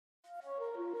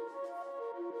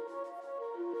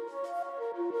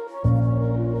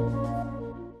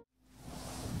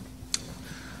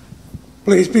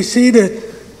Please be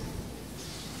seated.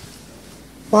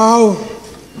 Wow,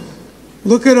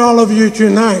 look at all of you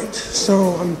tonight.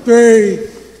 So I'm very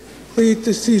pleased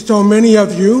to see so many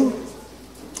of you.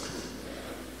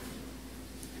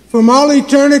 From all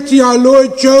eternity, our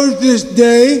Lord chose this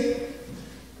day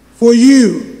for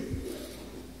you.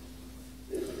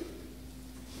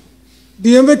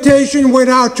 The invitation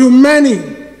went out to many,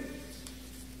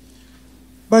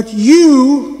 but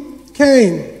you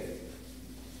came.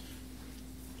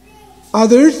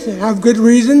 Others have good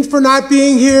reasons for not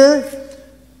being here.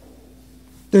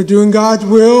 They're doing God's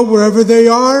will wherever they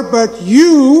are, but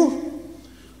you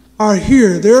are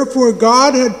here. Therefore,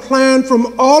 God had planned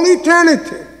from all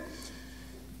eternity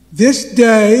this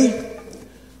day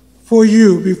for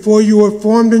you. Before you were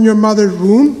formed in your mother's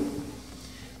womb,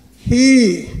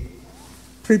 He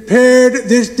prepared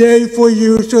this day for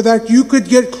you so that you could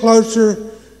get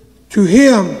closer to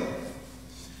Him.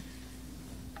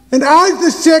 And as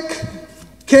the sick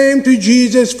came to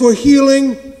Jesus for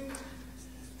healing,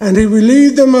 and He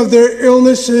relieved them of their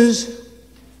illnesses,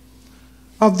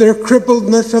 of their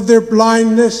crippledness, of their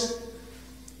blindness.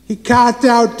 He cast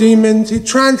out demons. He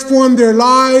transformed their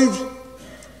lives.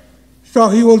 So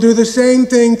He will do the same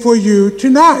thing for you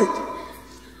tonight.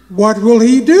 What will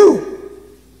He do?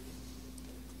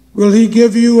 Will He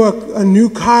give you a new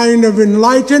kind of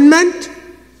enlightenment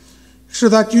so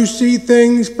that you see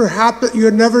things perhaps that you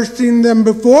had never seen them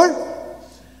before?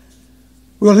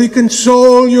 Will He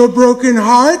console your broken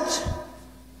heart?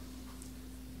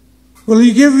 Will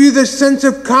He give you the sense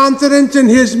of confidence in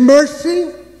His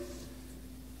mercy?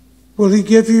 Will He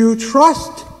give you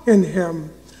trust in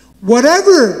Him?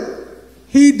 Whatever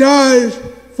He does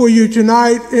for you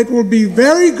tonight, it will be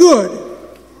very good,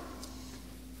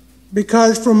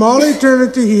 because from all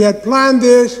eternity He had planned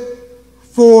this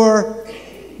for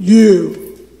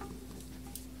you.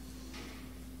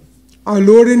 Our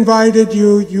Lord invited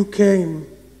you, you came.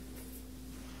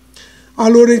 Our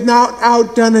Lord is not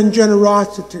outdone in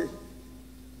generosity.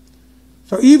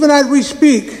 So even as we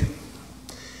speak,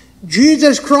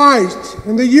 Jesus Christ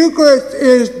in the Eucharist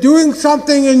is doing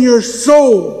something in your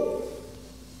soul.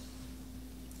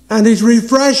 And He's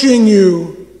refreshing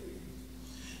you.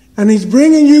 And He's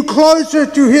bringing you closer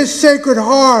to His Sacred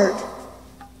Heart.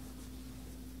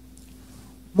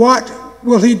 What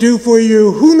will He do for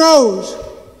you? Who knows?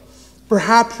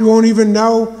 Perhaps you won't even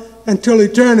know until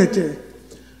eternity.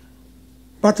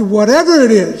 But whatever it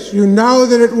is, you know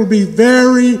that it will be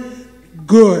very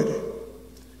good,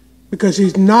 because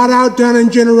He's not outdone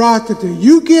in generosity.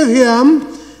 You give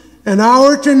Him an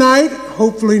hour tonight,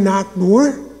 hopefully not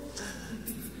more,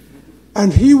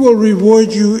 and He will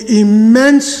reward you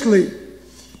immensely,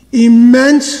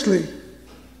 immensely.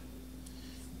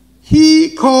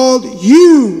 He called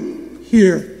you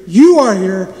here. You are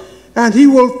here, and He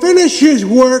will finish His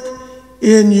work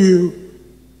in you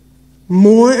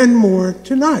more and more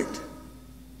tonight.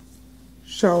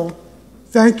 So,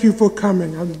 thank you for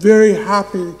coming. I'm very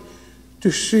happy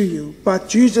to see you. But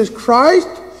Jesus Christ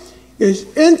is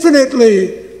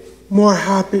infinitely more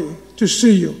happy to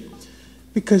see you,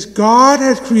 because God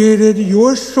has created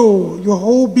your soul, your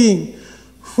whole being,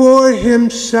 for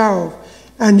Himself.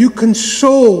 And you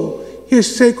console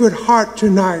His Sacred Heart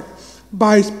tonight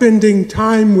by spending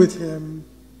time with Him.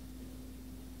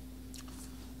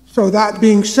 So that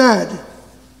being said,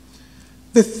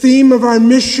 the theme of our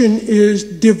mission is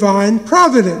divine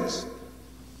providence.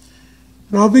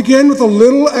 And I'll begin with a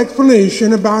little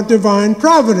explanation about divine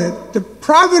providence. The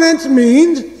providence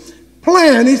means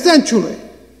plan, essentially.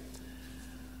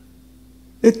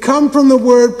 It comes from the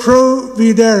word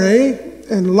providere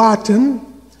in Latin,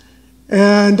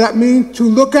 and that means to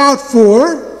look out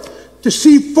for, to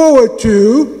see forward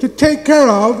to take care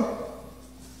of.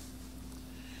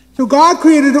 So God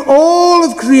created all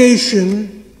of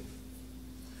creation,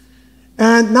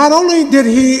 and not only did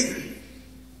He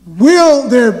will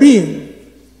their being,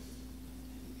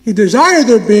 He desired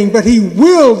their being, but He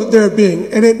willed their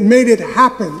being, and it made it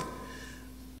happen.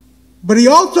 But He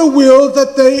also willed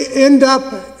that they end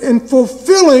up in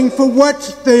fulfilling for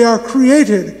what they are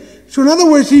created. So in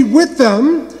other words, He's with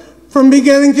them from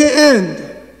beginning to end.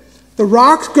 The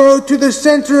rocks go to the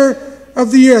center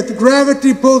of the earth.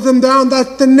 Gravity pulls them down.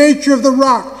 That's the nature of the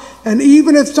rock. And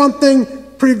even if something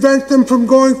prevents them from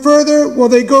going further, well,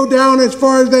 they go down as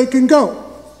far as they can go.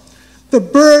 The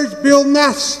birds build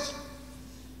nests.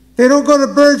 They don't go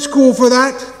to bird school for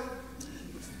that.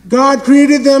 God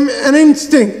created them an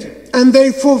instinct, and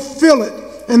they fulfill it.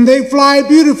 And they fly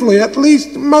beautifully, at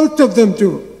least most of them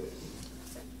do.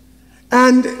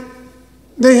 And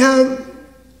they have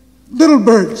little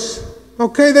birds.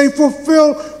 Okay, they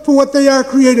fulfill for what they are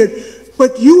created.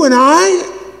 But you and I,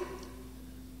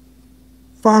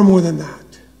 far more than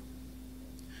that.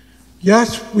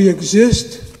 Yes, we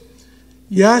exist.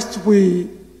 Yes,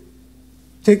 we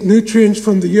take nutrients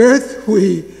from the earth.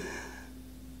 We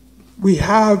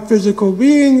have physical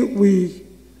being. We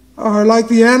are like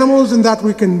the animals in that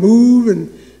we can move and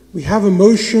we have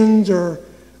emotions, or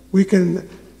we can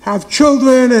have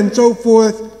children and so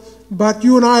forth. But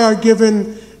you and I are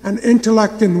given an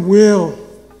intellect and will.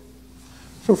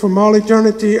 So from all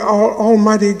eternity,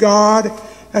 Almighty God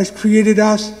has created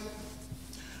us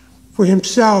for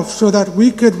himself so that we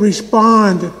could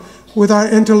respond with our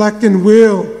intellect and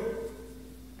will,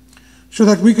 so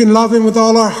that we can love him with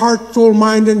all our heart, soul,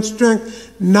 mind, and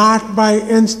strength, not by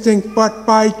instinct, but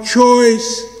by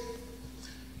choice.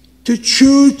 To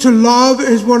choose to love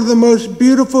is one of the most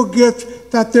beautiful gifts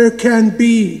that there can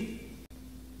be.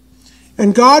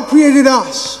 And God created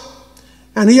us,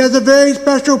 and he has a very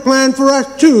special plan for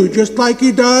us too, just like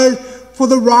he does for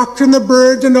the rocks and the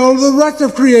birds and all the rest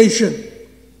of creation.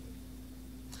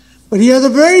 But he has a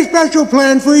very special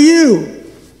plan for you.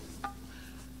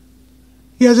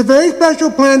 He has a very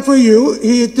special plan for you.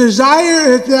 His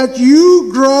desire is that you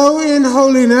grow in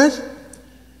holiness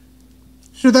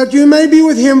so that you may be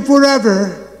with him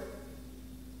forever.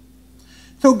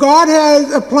 So God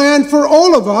has a plan for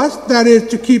all of us, that is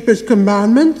to keep his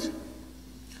commandments,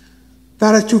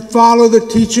 that is to follow the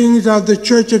teachings of the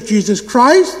Church of Jesus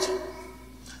Christ,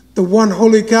 the one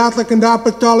holy Catholic and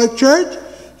Apostolic Church.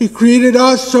 He created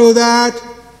us so that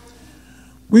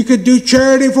we could do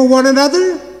charity for one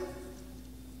another.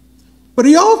 But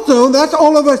he also, that's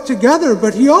all of us together,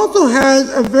 but he also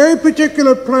has a very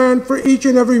particular plan for each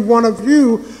and every one of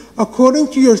you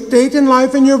according to your state in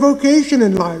life and your vocation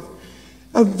in life.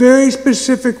 A very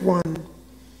specific one.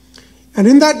 And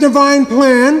in that divine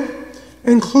plan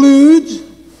includes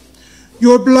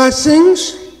your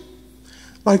blessings,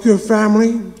 like your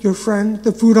family, your friends,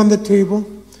 the food on the table,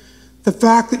 the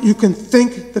fact that you can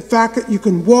think, the fact that you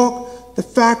can walk, the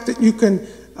fact that you can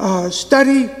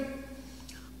study,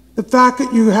 the fact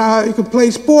that you can play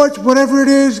sports, whatever it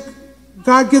is.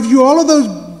 God gives you all of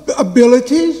those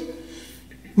abilities.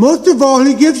 Most of all,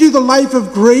 he gives you the life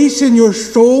of grace in your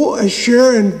soul, a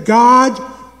share in God's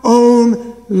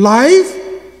own life,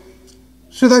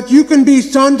 so that you can be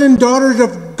sons and daughters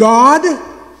of God.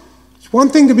 It's one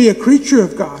thing to be a creature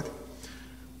of God,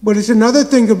 but it's another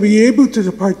thing to be able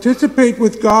to participate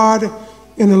with God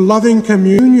in a loving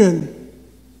communion.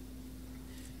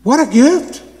 What a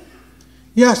gift.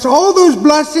 Yes, all those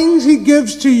blessings he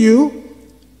gives to you,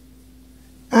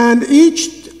 and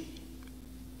each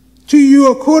to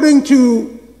you according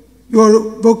to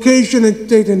your vocation and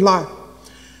state in life.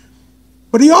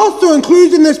 But he also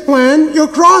includes in this plan your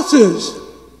crosses,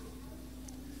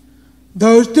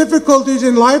 those difficulties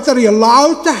in life that he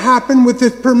allows to happen with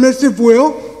his permissive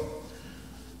will,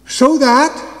 so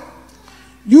that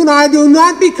you and I do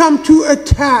not become too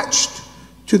attached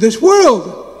to this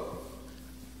world.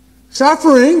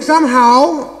 Suffering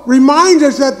somehow reminds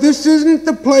us that this isn't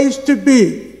the place to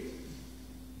be.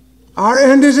 Our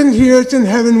end isn't here, it's in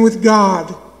heaven with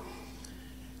God.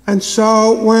 And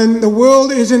so when the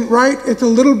world isn't right, it's a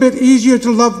little bit easier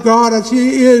to love God as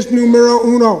he is numero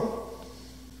uno.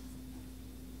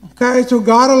 Okay, so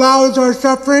God allows our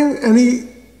suffering, and he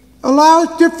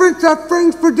allows different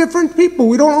sufferings for different people.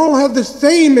 We don't all have the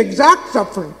same exact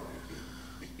suffering.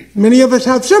 Many of us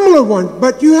have similar ones,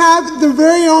 but you have the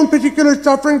very own particular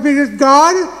suffering because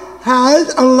God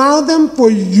has allowed them for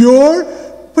your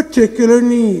particular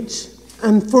needs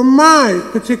and for my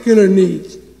particular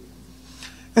needs.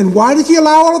 And why does he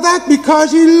allow all of that?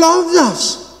 Because he loves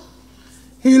us.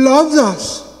 He loves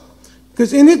us.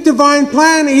 Because in his divine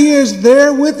plan, he is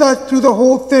there with us through the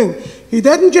whole thing. He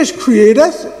doesn't just create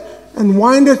us and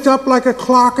wind us up like a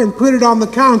clock and put it on the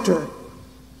counter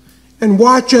and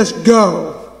watch us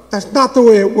go. That's not the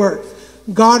way it works.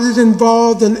 God is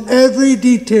involved in every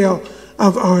detail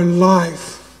of our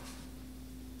life.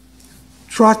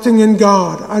 Trusting in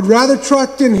God. I'd rather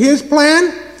trust in his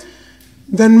plan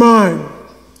than mine,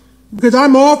 because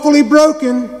I'm awfully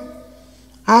broken.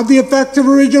 I have the effects of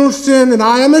original sin, and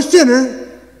I am a sinner,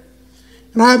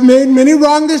 and I have made many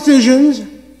wrong decisions.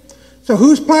 So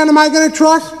whose plan am I going to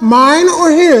trust? Mine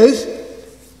or his?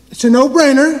 It's a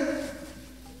no-brainer.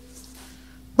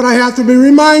 But I have to be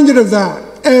reminded of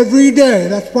that every day.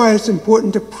 That's why it's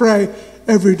important to pray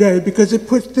every day, because it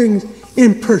puts things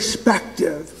in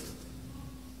perspective.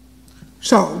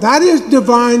 So that is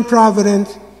divine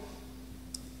providence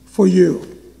for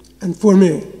you and for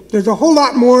me. There's a whole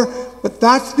lot more, but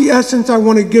that's the essence I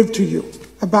want to give to you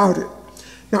about it.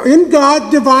 Now, in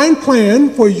God's divine plan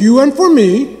for you and for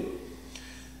me,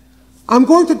 I'm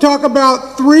going to talk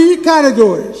about three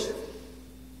categories.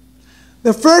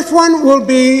 The first one will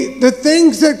be the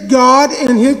things that God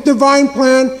in his divine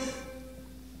plan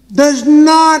does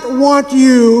not want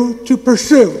you to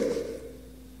pursue.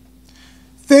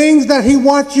 Things that he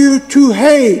wants you to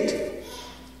hate.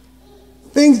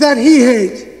 Things that he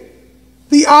hates.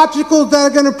 The obstacles that are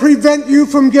going to prevent you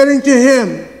from getting to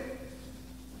him.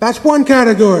 That's one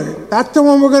category. That's the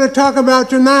one we're going to talk about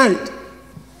tonight.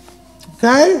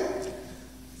 Okay?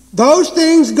 Those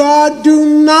things God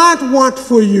do not want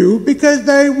for you because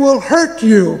they will hurt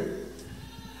you.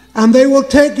 And they will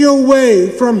take you away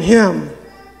from him.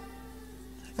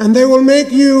 And they will make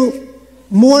you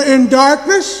more in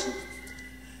darkness.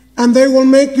 And they will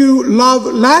make you love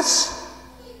less.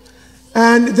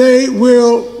 And they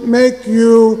will make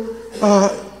you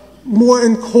more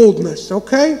in coldness,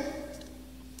 okay?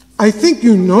 I think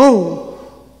you know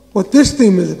what this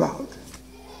theme is about.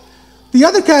 The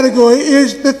other category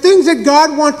is the things that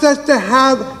God wants us to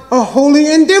have a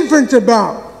holy indifference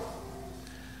about.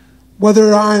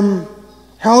 Whether I'm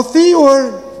healthy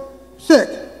or sick.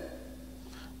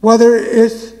 Whether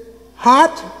it's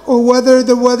hot or whether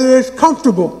the weather is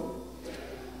comfortable.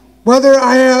 Whether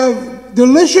I have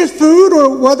delicious food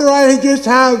or whether I just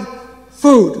have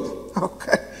food.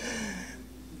 Okay.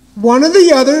 One or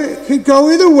the other could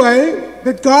go either way,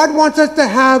 but God wants us to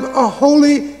have a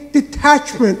holy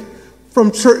detachment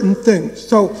from certain things.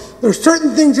 So there's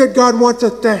certain things that God wants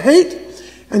us to hate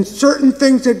and certain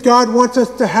things that God wants us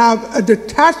to have a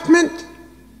detachment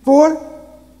for.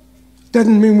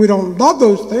 Doesn't mean we don't love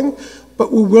those things,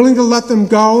 but we're willing to let them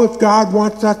go if God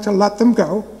wants us to let them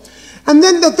go. And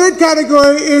then the third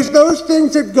category is those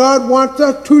things that God wants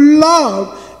us to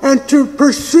love and to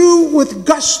pursue with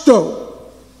gusto.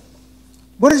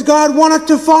 What does God want us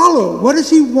to follow? What does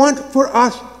he want for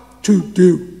us to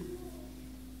do?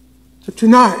 So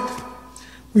tonight,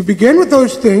 we begin with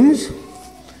those things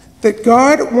that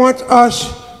God wants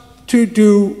us to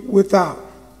do without,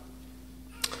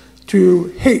 to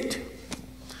hate.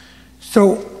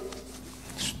 So,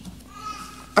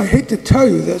 I hate to tell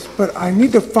you this, but I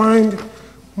need to find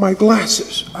my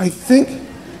glasses. I think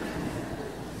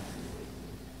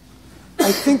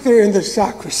they're in the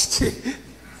sacristy.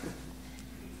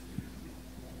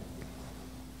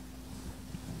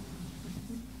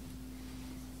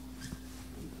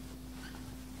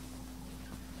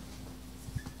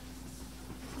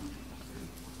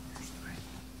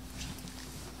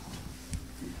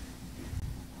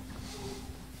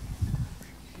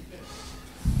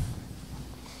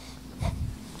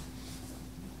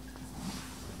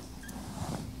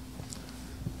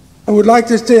 I would like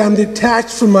to say I'm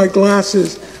detached from my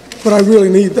glasses, but I really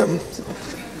need them.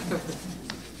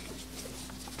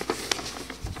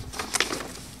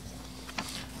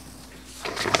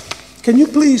 Can you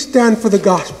please stand for the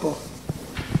gospel?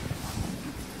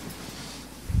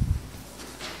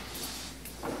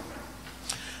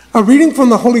 A reading from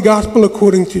the Holy Gospel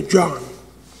according to John.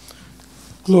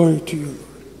 Glory to you, Lord.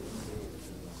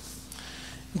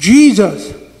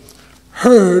 Jesus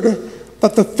heard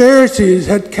that the Pharisees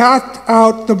had cast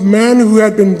out the man who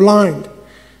had been blind.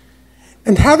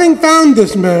 And having found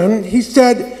this man, he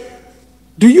said,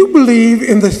 "Do you believe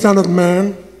in the Son of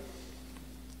Man?"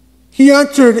 He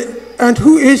answered, "And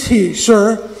who is he,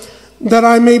 sir, that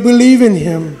I may believe in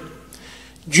him?"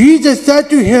 Jesus said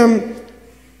to him,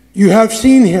 "You have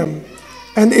seen him,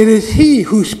 and it is he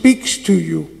who speaks to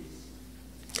you."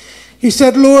 He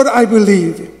said, "Lord, I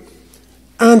believe."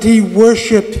 And he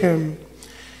worshipped him.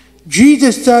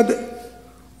 Jesus said,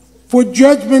 "For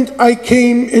judgment I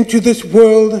came into this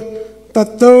world,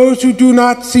 that those who do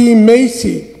not see may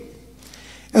see,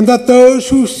 and that those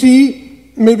who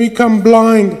see may become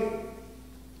blind."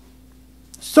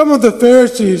 Some of the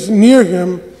Pharisees near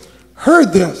him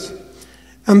heard this,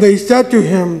 and they said to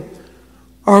him,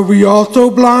 "Are we also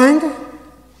blind?"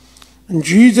 And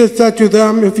Jesus said to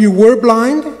them, "If you were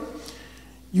blind,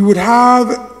 you would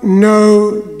have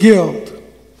no guilt.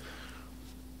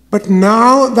 But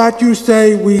now that you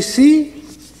say we see,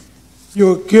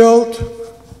 your guilt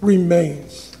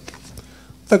remains."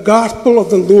 The gospel of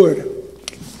the Lord.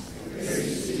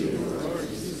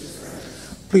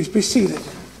 Please be seated.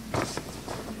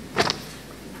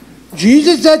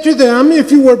 Jesus said to them,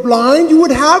 "If you were blind, you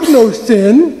would have no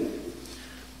sin.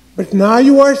 But now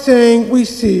you are saying we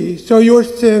see, so your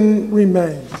sin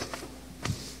remains."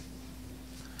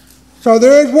 So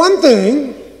there is one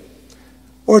thing,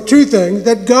 or two things,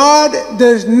 that God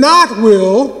does not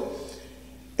will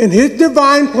in his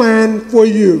divine plan for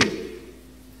you.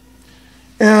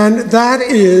 And that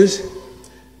is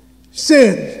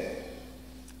sin.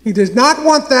 He does not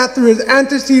want that through his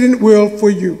antecedent will for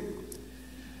you.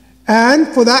 and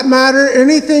for that matter,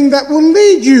 anything that will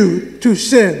lead you to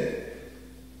sin.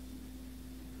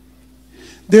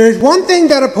 There is one thing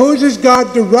that opposes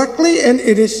God directly, and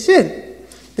it is sin.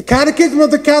 The Catechism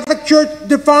of the Catholic Church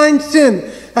defines sin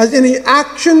as any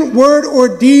action, word,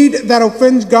 or deed that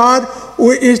offends God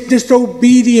or is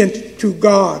disobedient to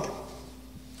God.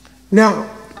 Now,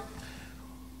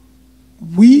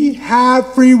 we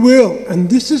have free will, and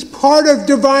this is part of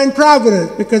divine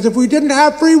providence, because if we didn't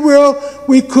have free will,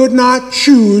 we could not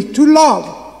choose to love.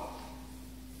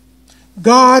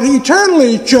 God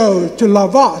eternally chose to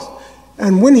love us,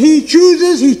 and when he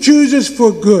chooses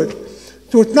for good.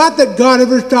 So it's not that God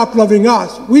ever stopped loving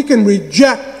us. We can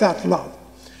reject that love.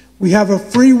 We have a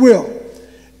free will.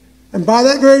 And by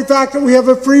that very fact that we have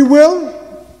a free will,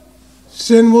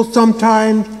 sin will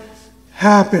sometimes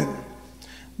happen.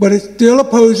 But it still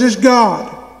opposes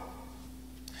God.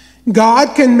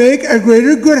 God can make a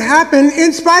greater good happen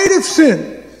in spite of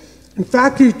sin. In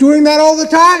fact, he's doing that all the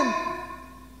time.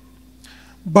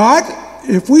 But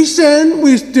if we sin,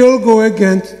 we still go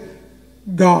against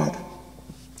God.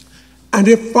 And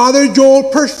if Father Joel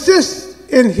persists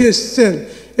in his sin,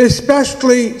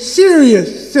 especially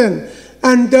serious sin,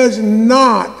 and does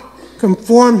not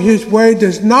conform his way,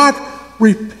 does not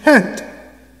repent,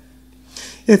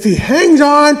 if he hangs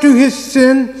on to his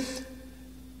sin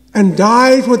and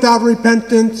dies without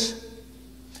repentance,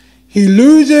 he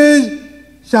loses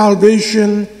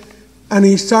salvation and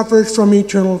he suffers from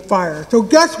eternal fire. So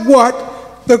guess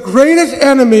what the greatest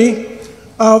enemy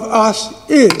of us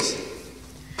is?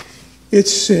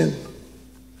 It's sin.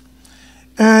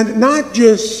 And not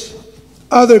just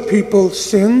other people's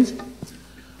sins,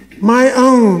 my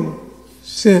own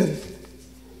sin.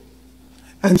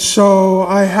 And so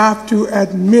I have to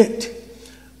admit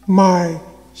my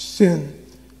sin.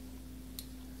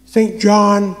 St.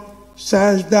 John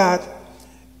says that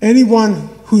anyone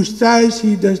who says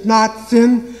he does not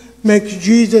sin makes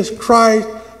Jesus Christ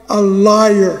a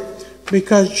liar,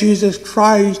 because Jesus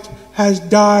Christ has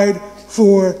died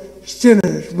for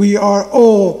sinners. We are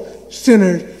all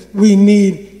sinners. We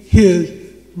need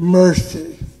his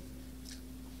mercy.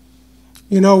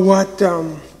 You know what?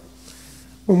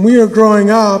 When we were growing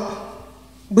up,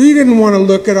 we didn't want to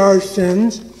look at our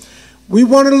sins. We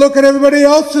wanted to look at everybody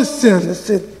else's sins. I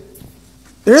said,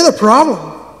 they're the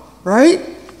problem, right?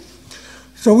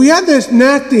 So we had this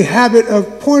nasty habit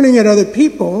of pointing at other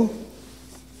people.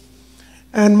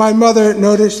 And my mother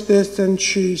noticed this and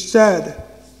she said,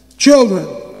 "Children,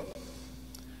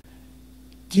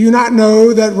 do you not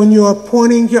know that when you are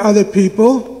pointing to other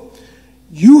people,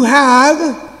 you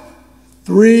have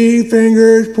 3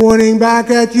 fingers pointing back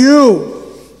at you?"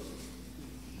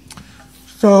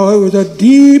 So it was a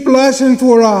deep lesson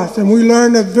for us, and we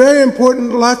learned a very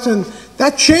important lesson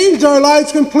that changed our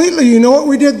lives completely. You know what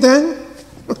we did then?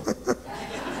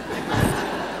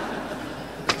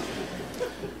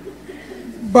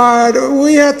 But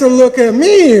we have to look at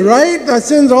me, right? That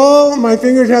sins all, my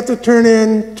fingers have to turn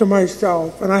in to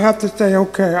myself. And I have to say,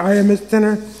 okay, I am a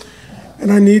sinner,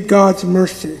 and I need God's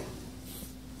mercy.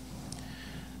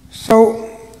 So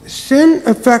sin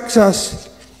affects us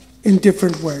in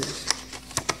different ways.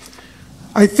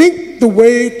 I think the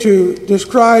way to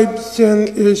describe sin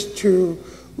is to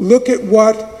look at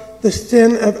what the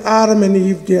sin of Adam and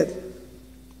Eve did.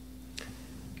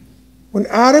 When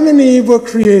Adam and Eve were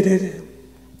created,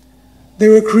 they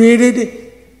were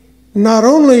created not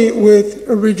only with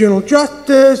original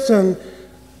justice and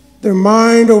their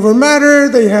mind over matter,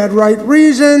 they had right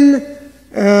reason,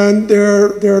 and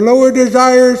their lower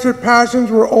desires or passions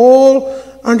were all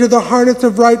under the harness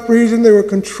of right reason. They were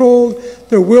controlled.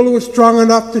 Their will was strong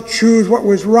enough to choose what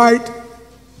was right.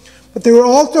 But they were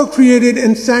also created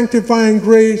in sanctifying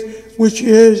grace, which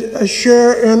is a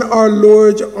share in our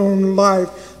Lord's own life.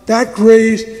 That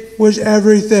grace was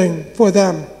everything for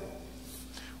them.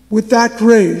 With that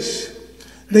grace,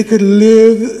 they could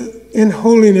live in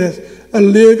holiness,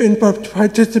 live in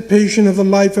participation of the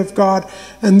life of God,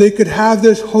 and they could have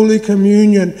this Holy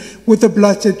Communion with the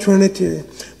Blessed Trinity.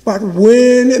 But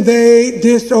when they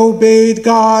disobeyed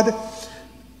God,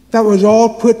 that was all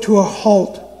put to a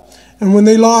halt. And when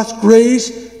they lost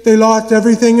grace, they lost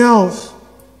everything else.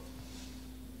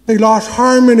 They lost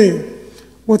harmony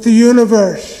with the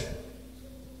universe.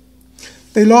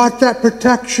 They lost that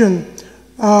protection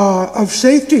of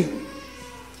safety.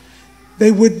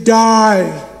 They would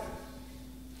die.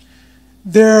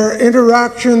 Their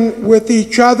interaction with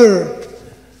each other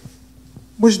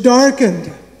was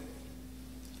darkened.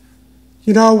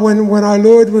 You know, when our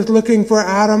Lord was looking for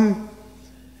Adam,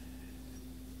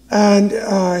 and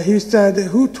he said,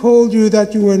 "Who told you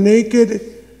that you were naked?"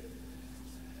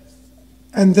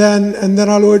 And then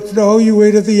our Lord said, oh, you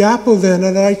ate of the apple then,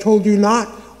 and I told you not,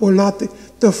 or not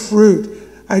the fruit.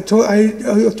 I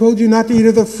told you not to eat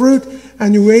of the fruit,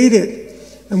 and you ate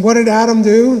it. And what did Adam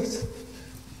do?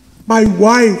 My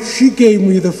wife, she gave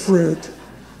me the fruit.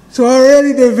 So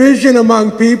already division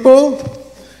among people.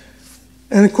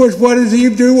 And of course, what does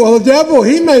Eve do? Well, the devil,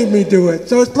 he made me do it.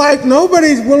 So it's like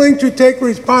nobody's willing to take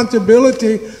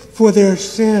responsibility for their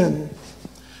sin.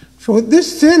 So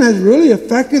this sin has really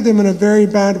affected them in a very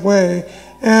bad way.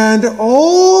 And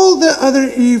all the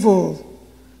other evil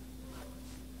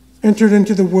entered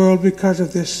into the world because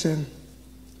of this sin.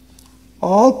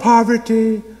 All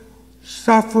poverty,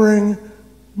 suffering,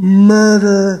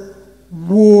 murder,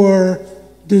 war,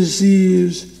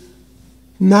 disease,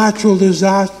 natural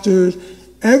disasters,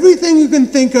 everything you can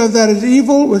think of that is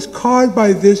evil was caused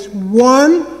by this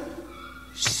one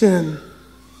sin.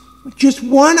 Just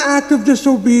one act of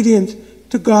disobedience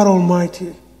to God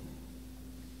Almighty.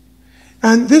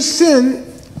 And this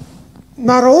sin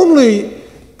not only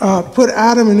put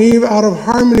Adam and Eve out of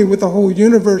harmony with the whole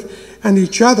universe and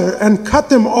each other and cut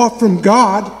them off from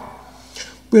God,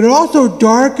 but it also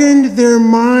darkened their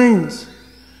minds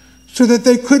so that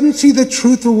they couldn't see the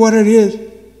truth for what it is.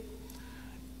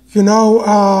 You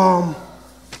know,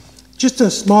 just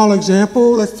a small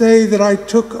example. Let's say that I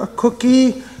took a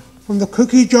cookie from the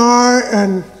cookie jar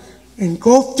and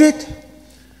engulfed it.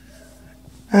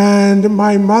 And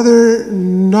my mother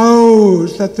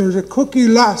knows that there's a cookie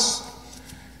less.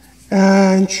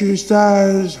 And she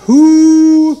says,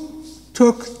 who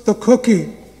took the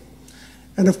cookie?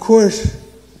 And of course,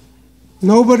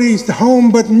 nobody's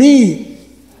home but me.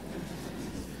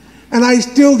 And I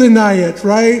still deny it,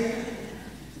 right?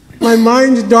 My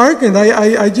mind's darkened.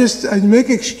 I make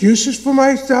excuses for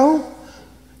myself.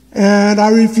 And I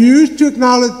refuse to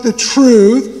acknowledge the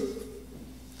truth.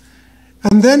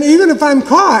 And then even if I'm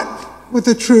caught with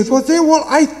the truth, well, say, well,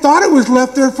 I thought it was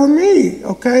left there for me,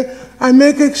 okay? I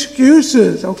make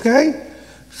excuses, okay?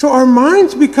 So our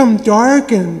minds become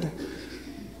darkened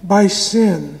by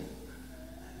sin.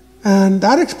 And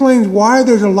that explains why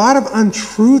there's a lot of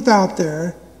untruth out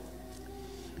there,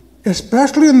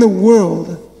 especially in the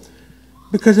world.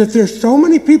 Because if there's so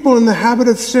many people in the habit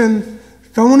of sin,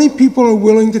 so many people are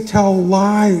willing to tell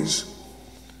lies.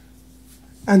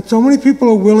 And so many people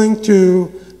are willing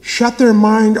to shut their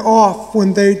mind off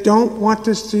when they don't want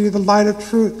to see the light of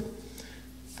truth.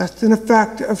 That's an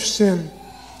effect of sin.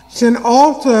 Sin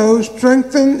also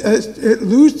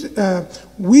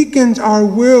weakens our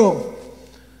will.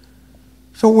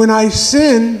 So when I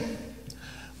sin,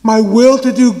 my will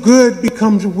to do good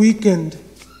becomes weakened.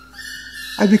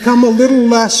 I become a little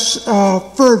less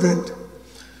fervent.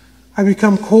 I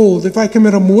become cold. If I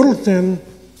commit a mortal sin,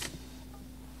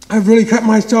 I've really cut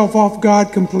myself off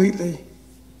God completely.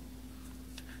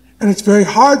 And it's very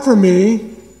hard for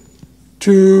me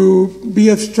to be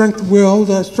of strong-willed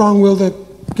to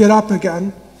get up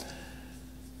again.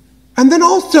 And then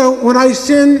also, when I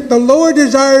sin, the lower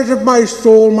desires of my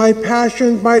soul, my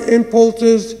passions, my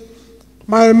impulses,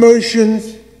 my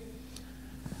emotions,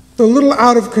 they're a little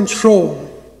out of control.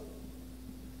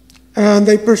 And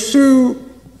they pursue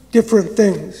different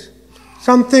things.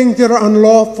 Some things that are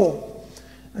unlawful.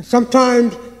 And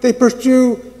sometimes they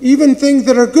pursue even things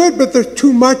that are good, but there's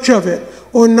too much of it,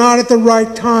 or not at the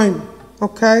right time.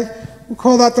 Okay? We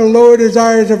call that the lower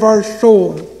desires of our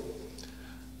soul.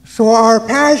 So our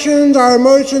passions, our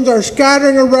emotions are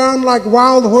scattering around like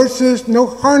wild horses, no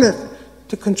harness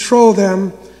to control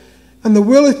them. And the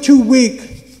will is too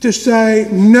weak to say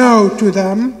no to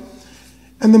them.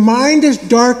 And the mind is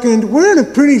darkened. We're in a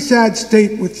pretty sad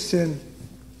state with sin.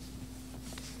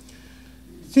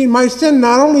 See, my sin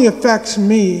not only affects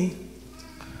me,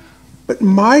 but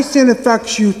my sin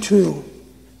affects you too.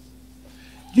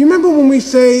 Do you remember when we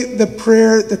say the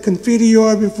prayer, the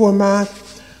Confiteor before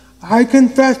Mass? I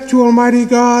confess to Almighty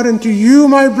God and to you,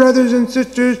 my brothers and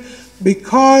sisters,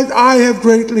 because I have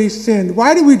greatly sinned.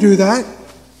 Why do we do that?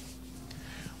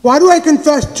 Why do I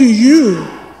confess to you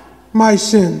my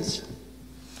sins?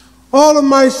 All of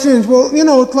my sins. Well, you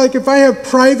know, it's like if I have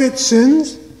private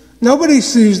sins, nobody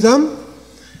sees them.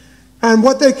 And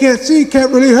what they can't see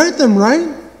can't really hurt them, right?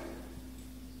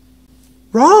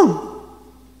 Wrong.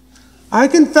 I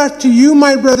confess to you,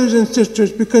 my brothers and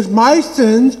sisters, because my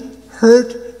sins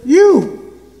hurt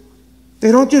you.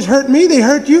 They don't just hurt me, they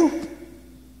hurt you.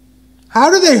 How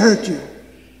do they hurt you?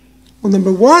 Well,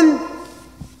 number one,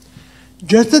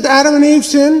 just as Adam and Eve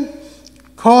sinned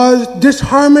caused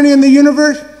disharmony in the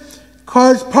universe,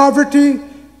 caused poverty,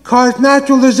 caused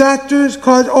natural disasters,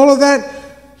 caused all of that,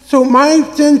 so my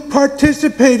sins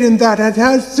participate in that. It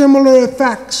has similar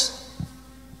effects.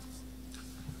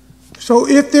 So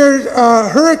if there's a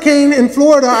hurricane in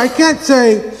Florida, I can't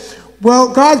say,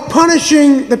 well, God's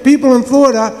punishing the people in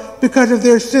Florida because of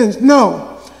their sins.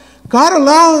 No. God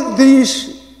allowed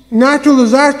these natural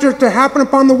disasters to happen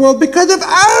upon the world because of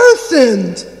our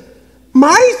sins.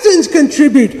 My sins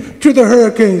contribute to the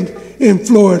hurricanes in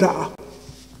Florida.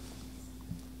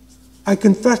 I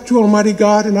confess to Almighty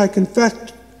God, and I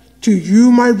confess to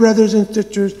you, my brothers and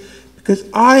sisters, because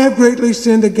I have greatly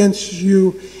sinned against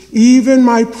you, even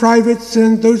my private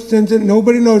sins, those sins that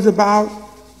nobody knows about,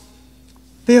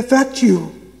 they affect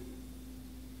you.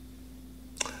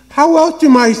 How else do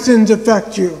my sins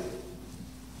affect you?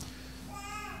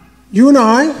 You and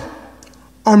I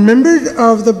are members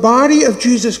of the body of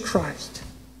Jesus Christ.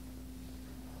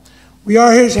 We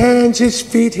are his hands, his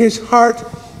feet, his heart.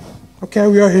 Okay,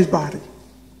 we are his body.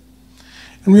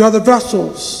 And we are the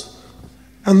vessels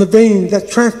and the veins that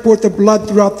transport the blood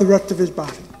throughout the rest of his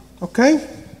body. Okay?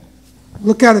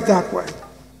 Look at it that way.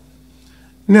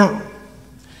 Now,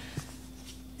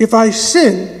 if I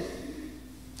sin,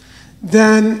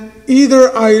 then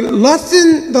either I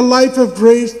lessen the life of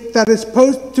grace that is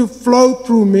supposed to flow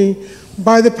through me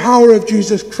by the power of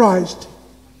Jesus Christ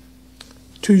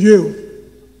to you.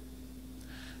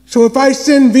 So if I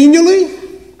sin venially,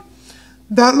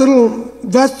 that little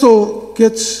vessel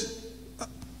gets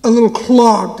a little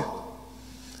clogged.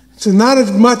 So not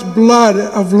as much blood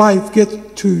of life gets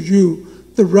to you,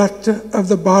 the rest of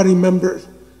the body members.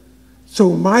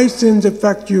 So my sins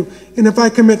affect you. And if I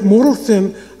commit mortal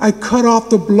sin, I cut off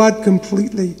the blood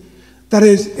completely. That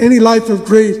is, any life of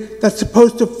grace that's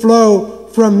supposed to flow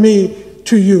from me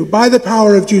to you by the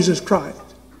power of Jesus Christ.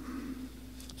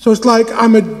 So it's like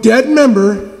I'm a dead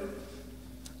member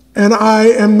and I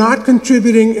am not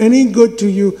contributing any good to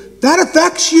you. That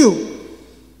affects you.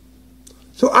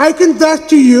 So I confess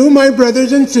to you, my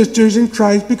brothers and sisters in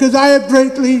Christ, because I have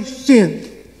greatly sinned.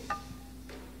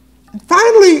 And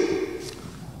finally,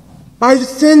 my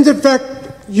sins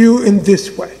affect you in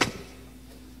this way.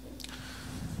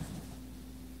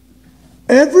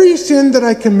 Every sin that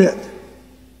I commit,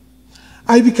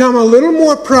 I become a little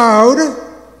more proud,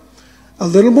 a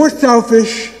little more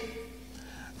selfish,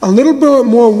 a little bit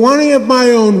more wanting of my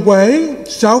own way,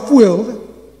 self-willed,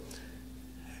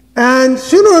 and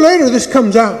sooner or later this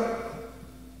comes out.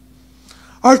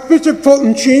 Archbishop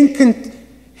Fulton Sheen,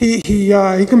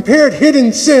 he compared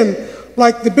hidden sin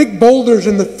like the big boulders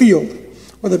in the field,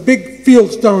 or the big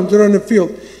field stones that are in the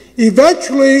field.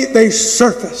 Eventually they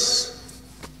surface.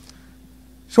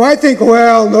 So I think,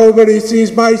 well, nobody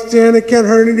sees my sin, it can't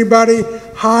hurt anybody,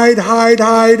 hide, hide,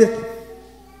 hide.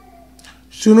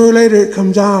 Sooner or later it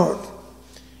comes out.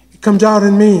 It comes out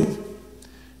in me.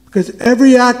 Because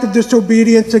every act of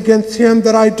disobedience against him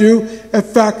that I do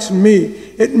affects me.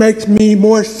 It makes me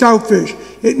more selfish.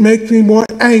 It makes me more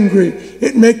angry.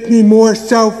 It makes me more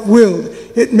self-willed.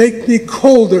 It makes me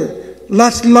colder,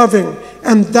 less loving.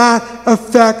 And that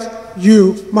affects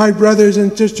you, my brothers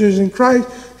and sisters in Christ.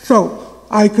 So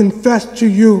I confess to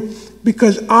you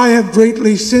because I have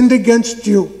greatly sinned against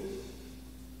you.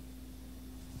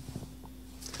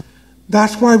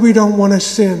 That's why we don't want to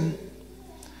sin.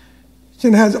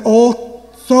 Sin has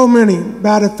so many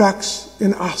bad effects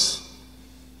in us.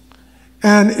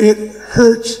 And it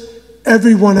hurts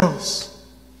everyone else.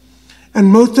 And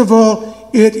most of all,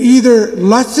 it either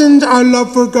lessens our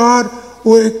love for God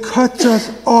or it cuts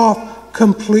us off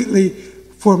completely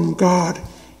from God.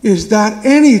 Is that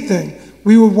anything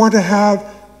we would want to have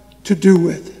to do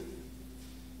with?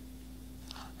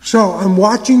 So I'm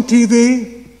watching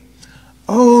TV.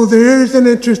 Oh, there's an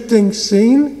interesting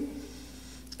scene.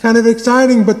 Kind of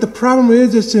exciting, but the problem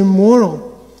is it's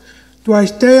immoral. Do I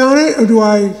stay on it or do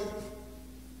I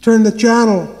turn the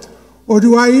channel? Or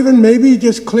do I even maybe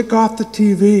just click off the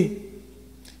TV?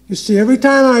 You see, every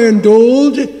time I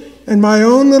indulge in my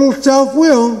own little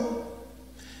self-will,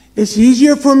 it's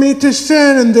easier for me to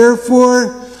sin, and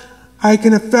therefore I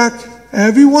can affect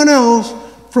everyone else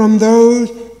from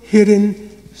those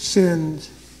hidden sins.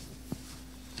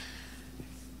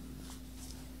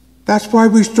 That's why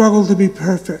we struggle to be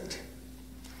perfect.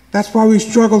 That's why we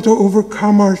struggle to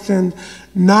overcome our sins,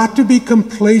 not to be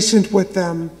complacent with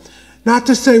them, not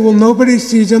to say, well, nobody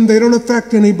sees them, they don't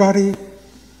affect anybody.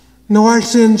 No, our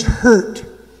sins hurt.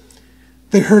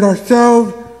 They hurt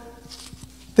ourselves,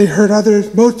 they hurt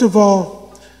others. Most of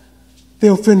all, they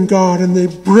offend God and they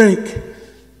break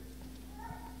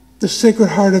the sacred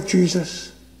heart of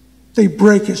Jesus. They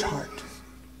break his heart.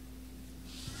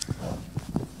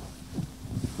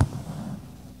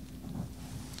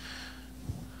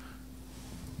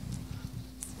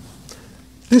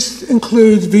 This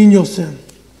includes venial sin.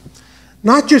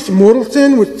 Not just mortal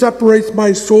sin, which separates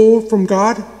my soul from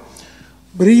God,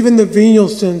 but even the venial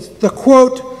sins, the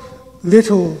quote,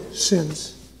 little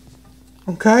sins.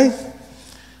 Okay?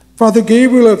 Father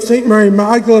Gabriel of St. Mary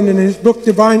Magdalene in his book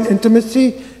Divine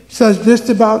Intimacy says this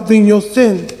about venial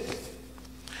sin.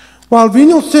 While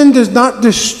venial sin does not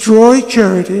destroy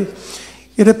charity,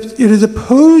 it is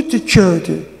opposed to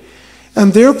charity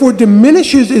and therefore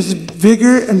diminishes its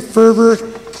vigor and fervor,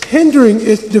 hindering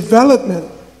its development.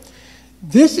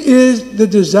 This is the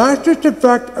disastrous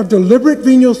effect of deliberate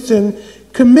venial sin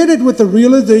committed with the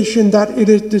realization that it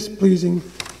is displeasing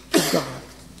to God.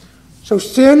 So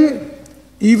sin,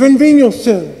 even venial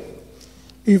sin,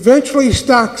 eventually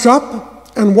stacks up,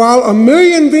 and while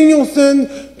 1,000,000 venial sins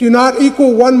do not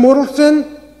equal one mortal sin,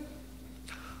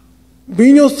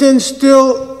 venial sins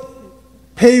still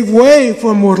pave way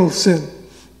for mortal sin.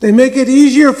 They make it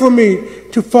easier for me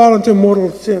to fall into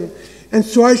mortal sin. And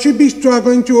so I should be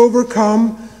struggling to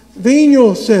overcome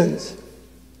venial sins.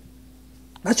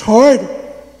 That's hard.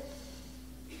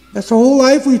 That's the whole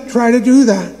life we try to do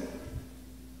that.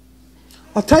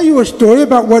 I'll tell you a story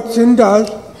about what sin does.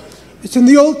 It's in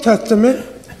the Old Testament.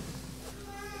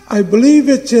 I believe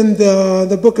it's in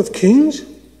the book of Kings.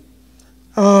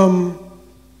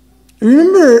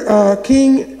 Remember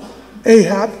King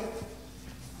Ahab,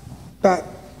 that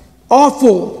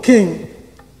awful king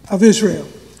of Israel.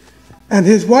 And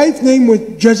his wife's name was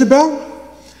Jezebel.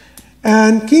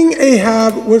 And King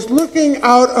Ahab was looking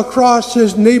out across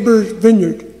his neighbor's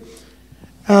vineyard.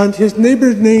 And his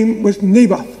neighbor's name was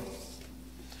Naboth.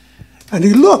 And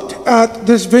he looked at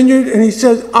this vineyard and he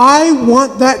says, I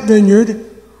want that vineyard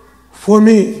for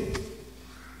me.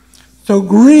 So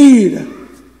greed,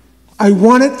 I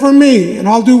want it for me, and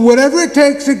I'll do whatever it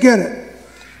takes to get it.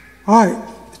 All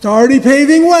right, it's already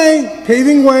paving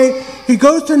way. He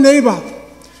goes to Naboth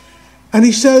and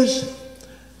he says,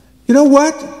 you know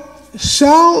what?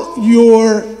 Sell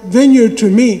your vineyard to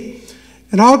me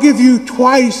and I'll give you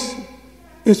twice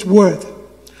its worth,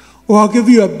 or I'll give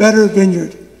you a better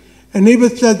vineyard. And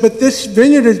Naboth said, but this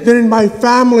vineyard has been in my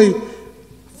family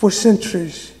for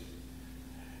centuries.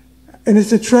 And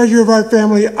it's a treasure of our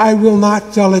family. I will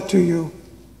not sell it to you.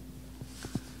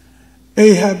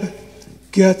 Ahab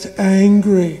gets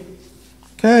angry.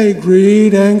 Okay,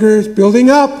 greed, anger is building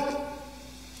up.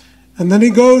 And then he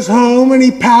goes home and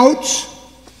he pouts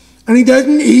and he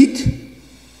doesn't eat.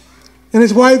 And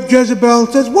his wife Jezebel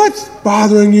says, what's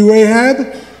bothering you,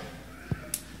 Ahab?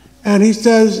 And he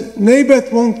says,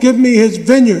 Naboth won't give me his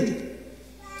vineyard.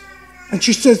 And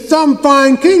she says, some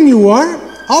fine king you are.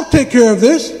 I'll take care of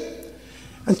this.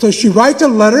 And so she writes a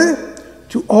letter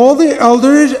to all the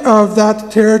elders of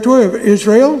that territory of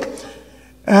Israel.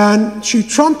 And she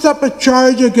trumps up a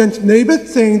charge against Naboth,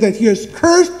 saying that he has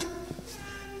cursed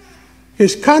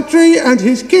his country and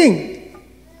his king.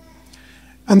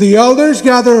 And the elders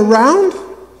gather around.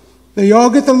 They all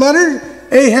get the letter.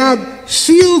 Ahab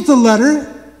seals the letter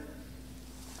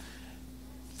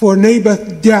for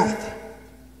Naboth's death.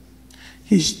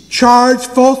 He's charged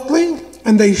falsely,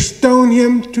 and they stone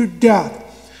him to death.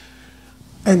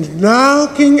 And now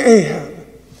King Ahab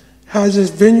has his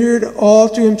vineyard all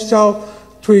to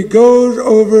himself, till he goes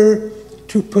over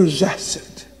to possess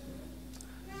it.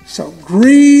 So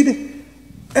greed,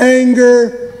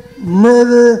 anger,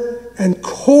 murder, and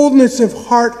coldness of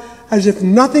heart, as if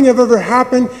nothing had ever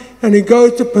happened, and he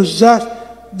goes to possess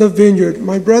the vineyard.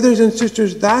 My brothers and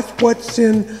sisters, that's what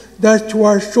sin does to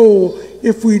our soul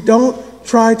if we don't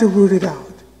try to root it out.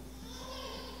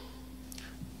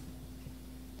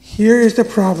 Here is the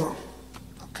problem.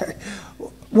 Okay.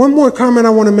 One more comment I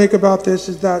want to make about this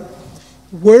is that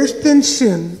worse than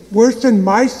sin, worse than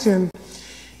my sin,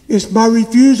 is my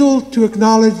refusal to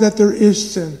acknowledge that there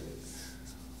is sin,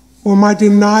 or my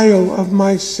denial of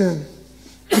my sin.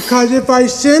 Because if I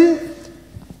sin,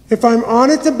 if I'm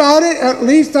honest about it, at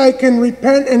least I can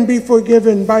repent and be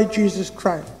forgiven by Jesus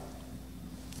Christ.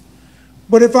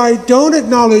 But if I don't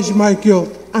acknowledge my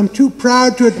guilt, I'm too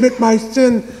proud to admit my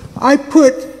sin, I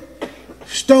put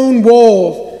stone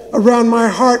walls around my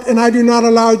heart and I do not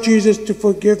allow Jesus to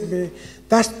forgive me.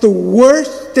 That's the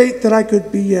worst state that I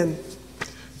could be in.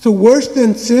 So worse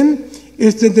than sin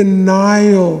is the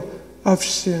denial of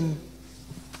sin.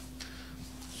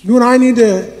 You and I need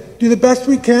to do the best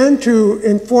we can to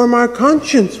inform our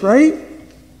conscience, right?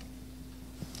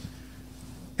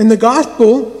 In the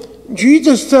gospel,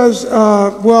 Jesus says,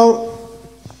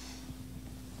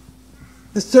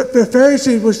 the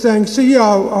Pharisees were saying, see,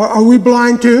 are we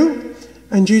blind too?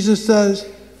 And Jesus says,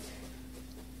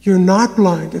 you're not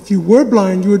blind. If you were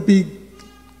blind, you would be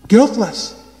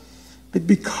guiltless. But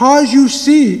because you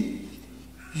see,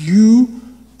 you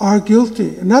are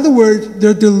guilty. In other words,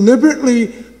 they're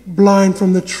deliberately blind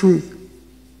from the truth.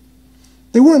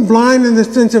 They weren't blind in the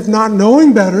sense of not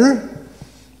knowing better.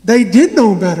 They did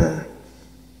know better.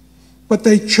 But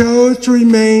they chose to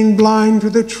remain blind to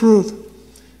the truth.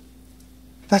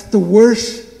 That's the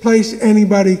worst place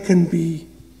anybody can be.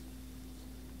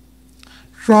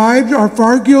 Scribes are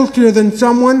far guiltier than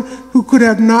someone who could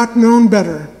have not known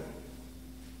better.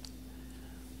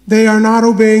 They are not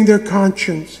obeying their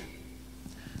conscience.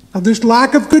 Now, this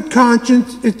lack of good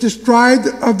conscience is described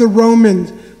of the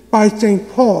Romans by St.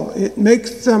 Paul. It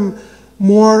makes them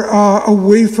more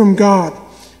away from God.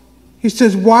 He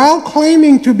says, while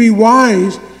claiming to be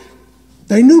wise,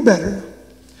 they knew better.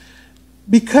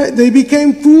 Because they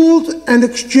became fools and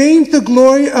exchanged the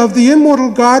glory of the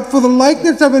immortal God for the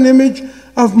likeness of an image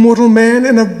of mortal man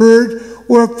and of birds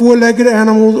or of four-legged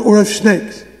animals or of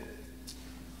snakes.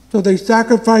 So they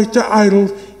sacrificed to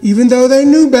idols even though they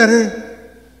knew better.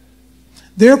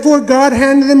 Therefore God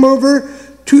handed them over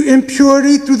to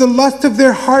impurity through the lust of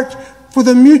their hearts for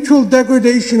the mutual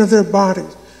degradation of their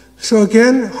bodies. So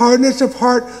again, hardness of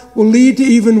heart will lead to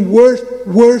even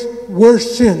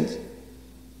worse sins.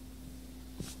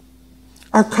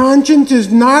 Our conscience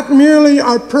is not merely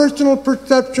our personal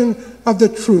perception of the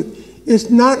truth. It's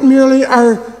not merely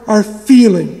our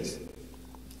feelings.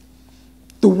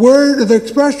 The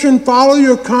expression follow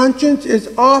your conscience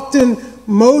is often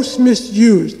most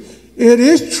misused. It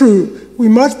is true, we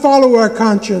must follow our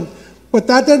conscience, but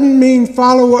that doesn't mean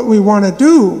follow what we want to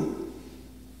do.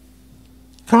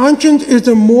 Conscience is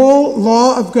a moral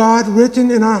law of God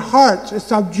written in our hearts. It's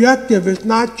subjective. It's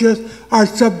not just our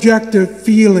subjective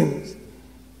feelings.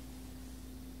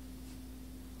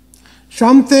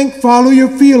 Some think follow your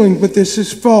feelings, but this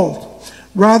is false.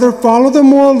 Rather, follow the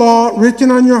moral law written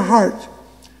on your heart.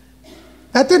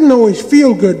 That doesn't always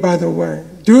feel good, by the way.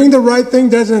 Doing the right thing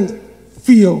doesn't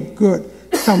feel good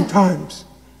sometimes.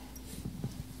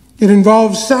 It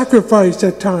involves sacrifice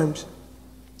at times.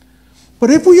 But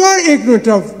if we are ignorant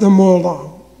of the moral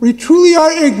law, we truly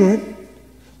are ignorant,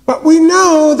 but we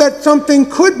know that something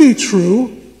could be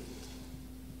true,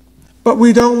 but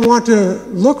we don't want to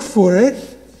look for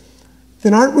it,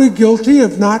 then aren't we guilty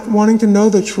of not wanting to know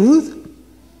the truth?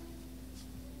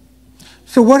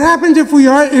 So what happens if we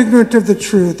are ignorant of the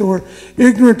truth or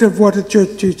ignorant of what the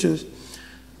church teaches?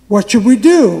 What should we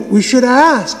do? We should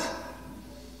ask.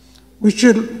 We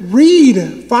should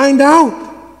read, find out.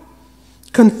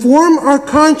 Conform our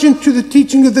conscience to the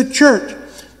teaching of the church.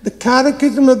 The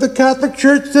Catechism of the Catholic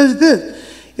Church says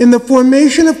this: in the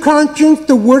formation of conscience,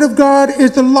 the Word of God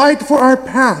is the light for our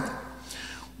path.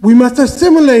 We must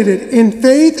assimilate it in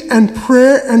faith and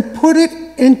prayer and put it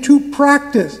into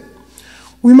practice.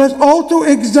 We must also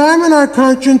examine our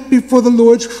conscience before the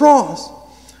Lord's cross.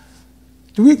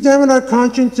 Do we examine our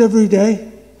conscience every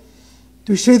day?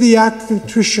 Do we say the act of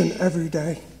contrition every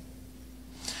day?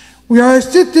 We are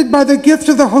assisted by the gifts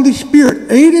of the Holy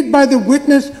Spirit, aided by the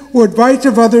witness or advice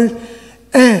of others,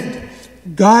 and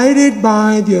guided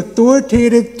by the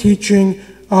authoritative teaching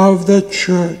of the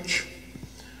church.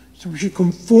 So we should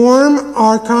conform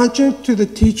our conscience to the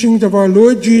teachings of our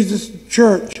Lord Jesus'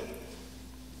 church.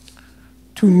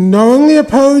 To knowingly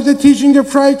oppose the teachings of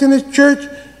Christ and His church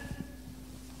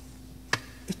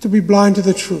is to be blind to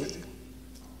the truth.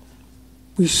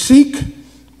 We seek,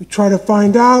 we try to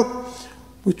find out,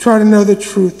 we try to know the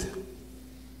truth.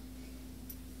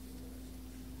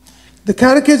 The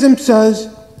Catechism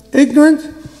says, ignorance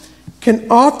can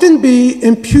often be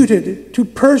imputed to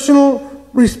personal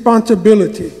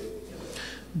responsibility.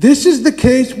 This is the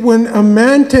case when a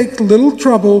man takes little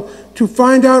trouble to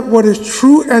find out what is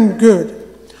true and good,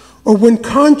 or when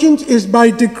conscience is by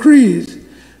degrees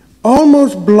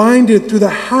almost blinded through the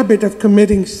habit of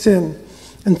committing sin.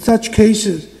 In such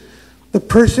cases, the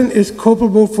person is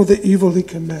culpable for the evil he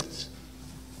commits.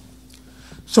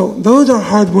 So those are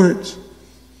hard words.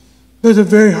 Those are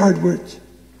very hard words.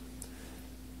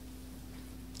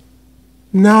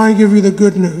 Now I give you the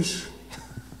good news.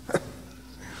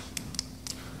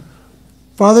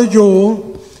 Father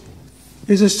Joel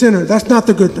is a sinner. That's not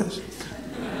the good news.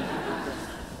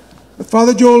 But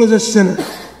Father Joel is a sinner.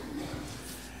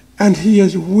 And he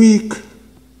is weak.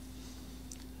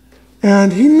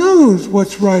 And he knows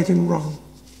what's right and wrong.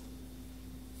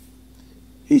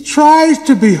 He tries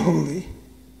to be holy.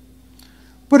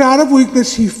 But out of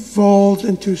weakness, he falls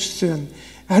into sin.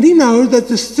 And he knows that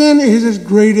the sin is his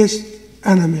greatest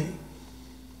enemy.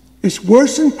 It's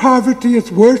worse than poverty.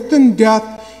 It's worse than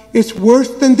death. It's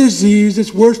worse than disease.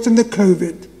 It's worse than the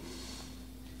COVID.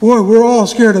 Boy, we're all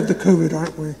scared of the COVID,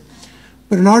 aren't we?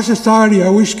 But in our society,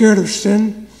 are we scared of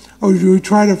sin? Or do we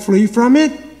try to flee from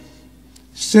it?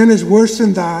 Sin is worse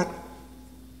than that.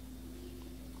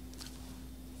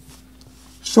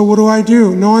 So what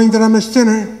do? Knowing that I'm a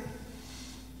sinner,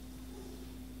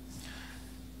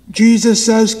 Jesus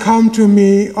says, "Come to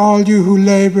me, all you who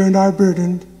labor and are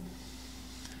burdened,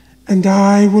 and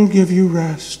I will give you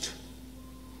rest."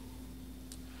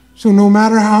 So no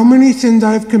matter how many sins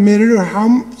I've committed or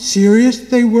how serious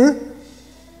they were,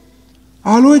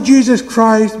 our Lord Jesus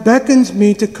Christ beckons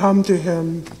me to come to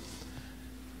him,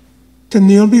 to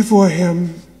kneel before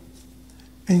him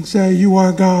and say, "You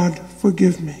are God,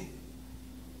 forgive me."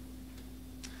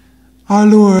 Our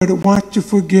Lord wants to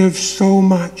forgive so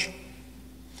much.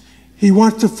 He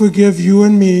wants to forgive you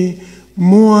and me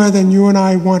more than you and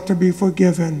I want to be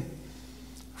forgiven.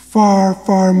 Far,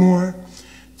 far more.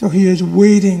 So he is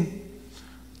waiting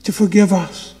to forgive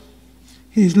us.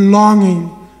 He's longing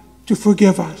to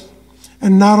forgive us.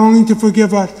 And not only to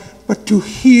forgive us, but to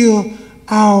heal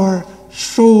our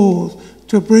souls,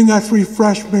 to bring us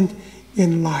refreshment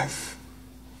in life.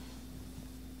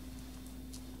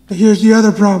 But here's the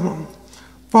other problem.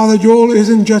 Father Joel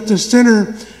isn't just a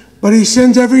sinner, but he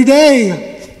sins every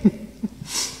day.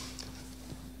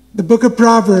 The book of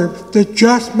Proverbs, the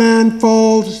just man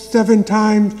falls 7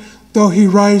 times, though he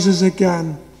rises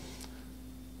again.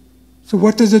 So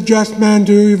what does a just man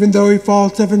do even though he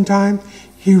falls 7 times?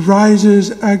 He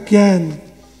rises again.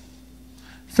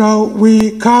 So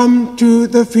we come to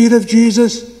the feet of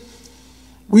Jesus,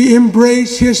 we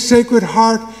embrace his sacred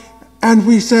heart, and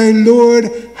we say,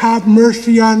 "Lord, have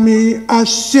mercy on me, a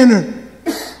sinner."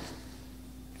 Do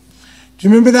you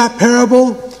remember that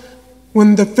parable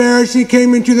when the Pharisee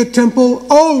came into the temple?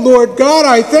 "Oh, Lord God,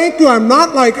 I thank you, I'm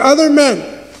not like other men.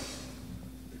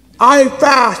 I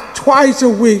fast twice a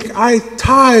week, I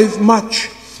tithe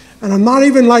much, and I'm not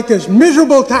even like this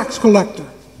miserable tax collector."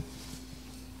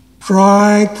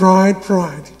 Pride, pride,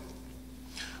 pride.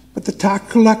 But the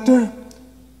tax collector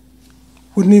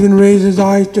wouldn't even raise his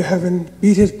eyes to heaven,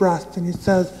 beat his breast, and he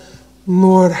says,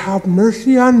 "Lord, have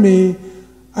mercy on me,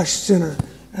 a sinner."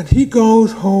 And he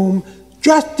goes home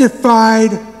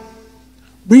justified,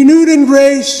 renewed in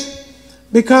grace,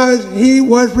 because he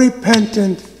was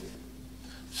repentant.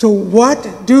 So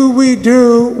what do we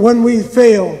do when we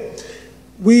fail?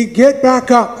 We get back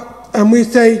up and we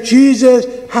say, "Jesus,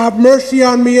 have mercy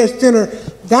on me, a sinner."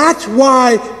 That's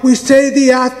why we say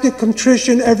the act of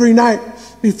contrition every night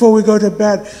before we go to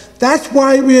bed. That's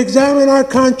why we examine our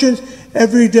conscience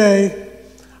every day.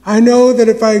 I know that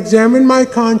if I examine my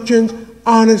conscience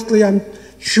honestly, I'm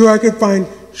sure I could find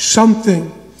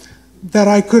something that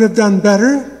I could have done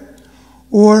better,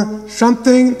 or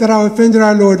something that I offended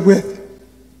our Lord with.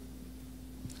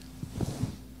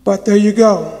 But there you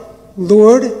go.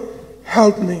 "Lord,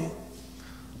 help me.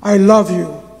 I love you.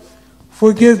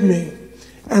 Forgive me."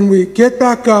 And we get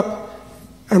back up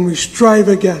and we strive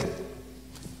again.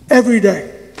 Every day.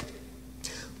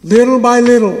 Little by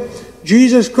little,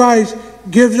 Jesus Christ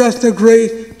gives us the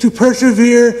grace to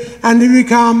persevere and to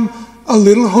become a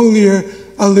little holier,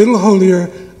 a little holier,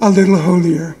 a little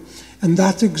holier. And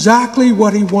that's exactly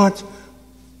what he wants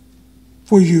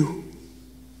for you.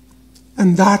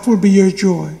 And that will be your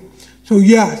joy. So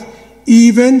yes,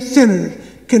 even sinners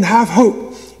can have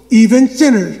hope. Even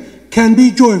sinners can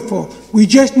be joyful. We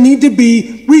just need to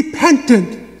be repentant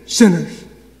sinners.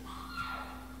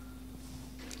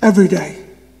 Every day.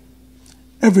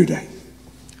 Every day.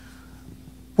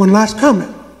 One last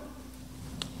comment.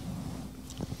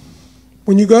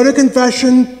 When you go to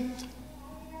confession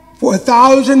for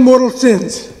 1,000 mortal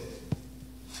sins,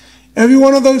 every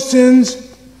one of those sins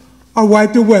are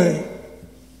wiped away.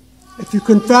 If you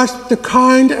confess the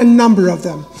kind and number of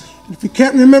them. If you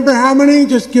can't remember how many,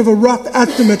 just give a rough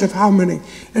estimate of how many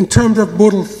in terms of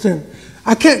mortal sin.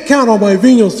 I can't count all my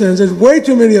venial sins. There's way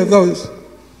too many of those.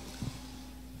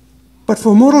 But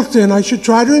for mortal sin, I should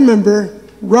try to remember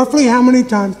roughly how many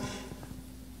times.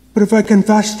 But if I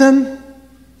confess them,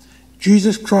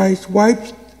 Jesus Christ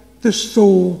wipes the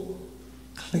soul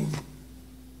clean.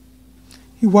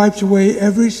 He wipes away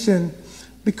every sin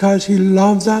because he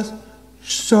loves us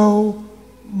so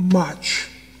much.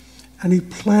 And he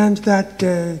plans that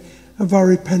day of our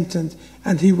repentance,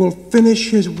 and he will finish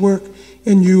his work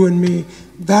in you and me.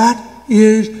 That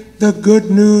is the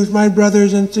good news, my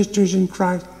brothers and sisters in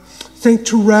Christ. St.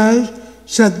 Therese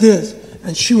said this,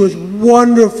 and she was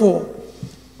wonderful.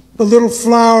 The little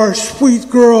flower, sweet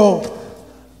girl.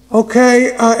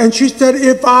 Okay, and she said,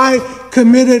 if I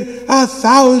committed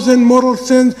 1,000 mortal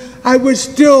sins, I would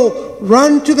still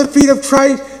run to the feet of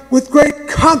Christ with great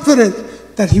confidence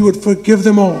that he would forgive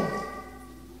them all.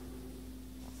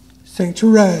 St.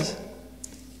 Therese.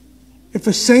 If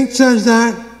a saint says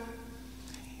that,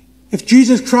 if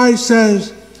Jesus Christ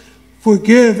says,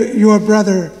 forgive your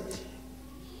brother,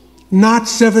 Not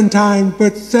 7 times,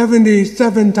 but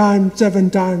 77 times, 7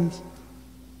 times.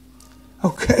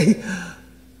 Okay?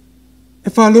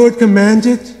 If our Lord commands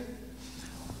it,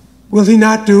 will he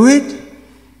not do it?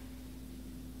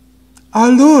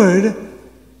 Our Lord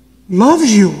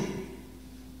loves you,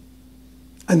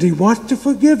 and he wants to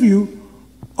forgive you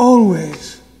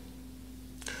always.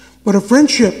 But a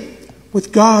friendship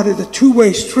with God is a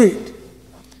two-way street.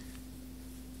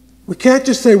 We can't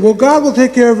just say, well, God will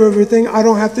take care of everything, I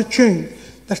don't have to change.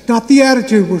 That's not the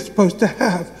attitude we're supposed to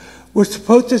have. We're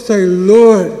supposed to say,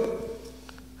 Lord,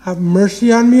 have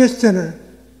mercy on me, a sinner.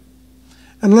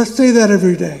 And let's say that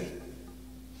every day.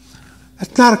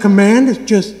 That's not a command, it's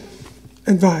just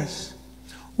advice.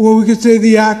 Or we could say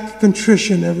the act of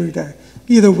contrition every day.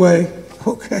 Either way,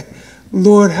 okay.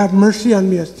 Lord, have mercy on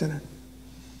me, a sinner.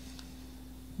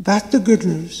 That's the good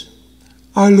news.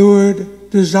 Our Lord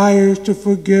desires to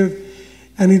forgive,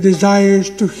 and he desires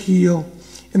to heal.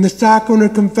 In the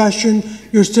sacrament of confession,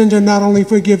 your sins are not only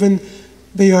forgiven,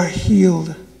 they are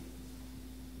healed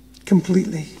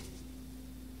completely.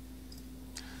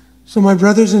 So my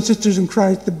brothers and sisters in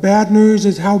Christ, the bad news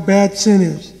is how bad sin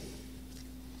is.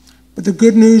 But the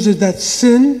good news is that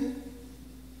sin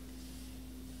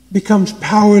becomes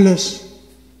powerless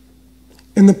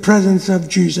in the presence of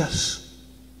Jesus.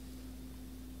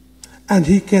 And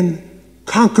he can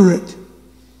conquer it.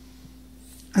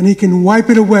 And he can wipe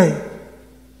it away.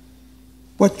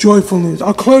 What joyful news.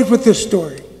 I'll close with this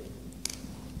story.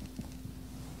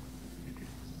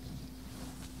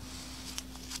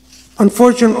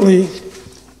 Unfortunately,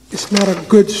 it's not a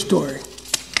good story.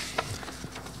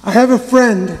 I have a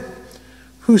friend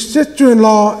whose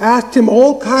sister-in-law asked him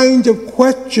all kinds of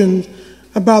questions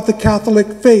about the Catholic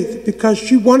faith because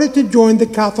she wanted to join the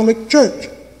Catholic Church.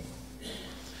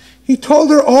 He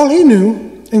told her all he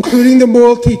knew, including the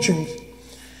moral teachings.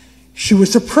 She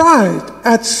was surprised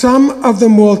at some of the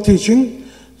moral teaching,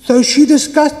 so she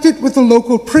discussed it with the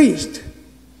local priest.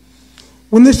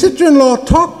 When the sister-in-law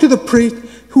talked to the priest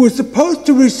who was supposed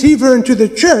to receive her into the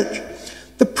church,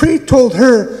 the priest told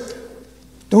her,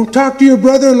 don't talk to your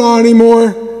brother-in-law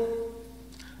anymore.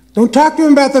 Don't talk to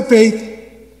him about the faith,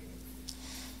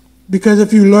 because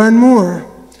if you learn more,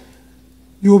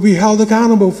 you will be held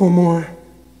accountable for more.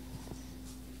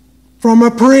 From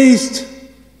a priest.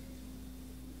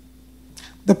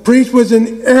 The priest was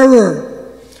in error,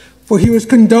 for he was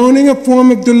condoning a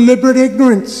form of deliberate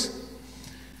ignorance.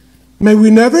 May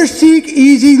we never seek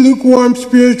easy, lukewarm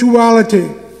spirituality.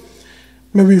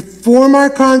 May we form our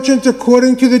conscience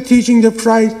according to the teachings of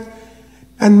Christ,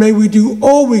 and may we do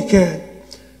all we can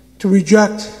to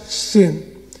reject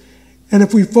sin. And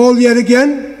if we fall yet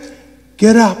again,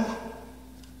 get up.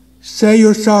 Say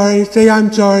you're sorry, say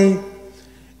I'm sorry,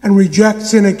 and reject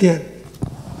sin again.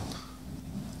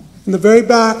 In the very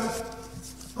back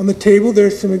on the table,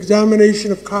 there's some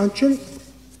examination of conscience.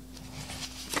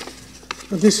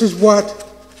 This is what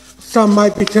some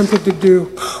might be tempted to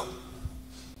do.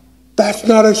 That's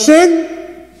not a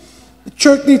sin. The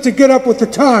church needs to get up with the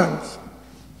times.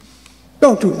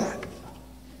 Don't do that.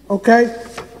 Okay?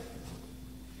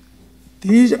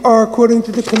 These are according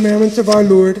to the commandments of our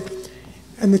Lord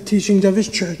and the teachings of his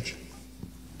church.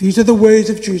 These are the ways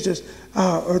of Jesus.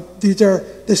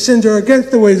 The sins are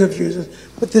against the ways of Jesus.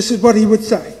 But this is what he would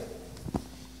say.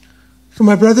 So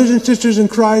my brothers and sisters in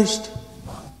Christ,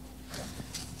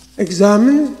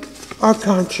 examine our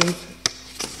conscience.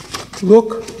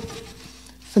 Look.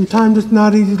 Sometimes it's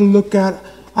not easy to look at.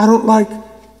 I don't like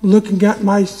looking at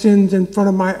my sins in front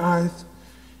of my eyes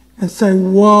and say,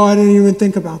 whoa, I didn't even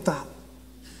think about that.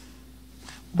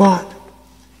 But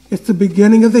it's the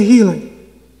beginning of the healing.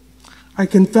 I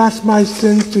confess my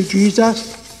sins to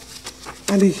Jesus,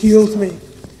 and he heals me.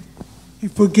 He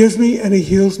forgives me, and he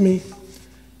heals me.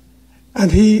 And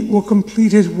he will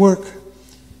complete his work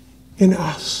in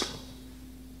us.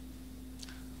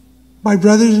 My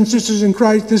brothers and sisters in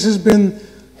Christ, this has been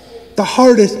the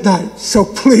hardest night, so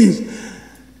please,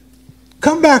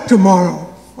 come back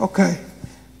tomorrow, okay?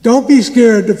 Don't be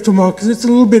scared of tomorrow, because it's a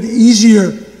little bit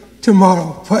easier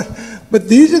tomorrow. But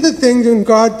these are the things in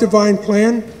God's divine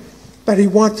plan that he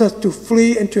wants us to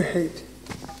flee and to hate.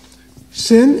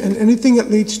 Sin and anything that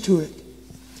leads to it.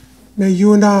 May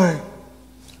you and I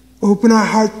open our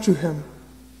hearts to him,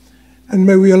 and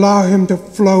may we allow him to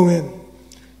flow in,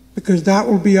 because that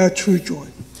will be our true joy.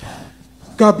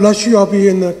 God bless you. I'll be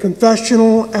in the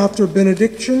confessional after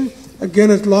benediction,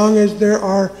 again, as long as there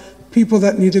are people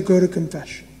that need to go to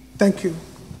confession. Thank you.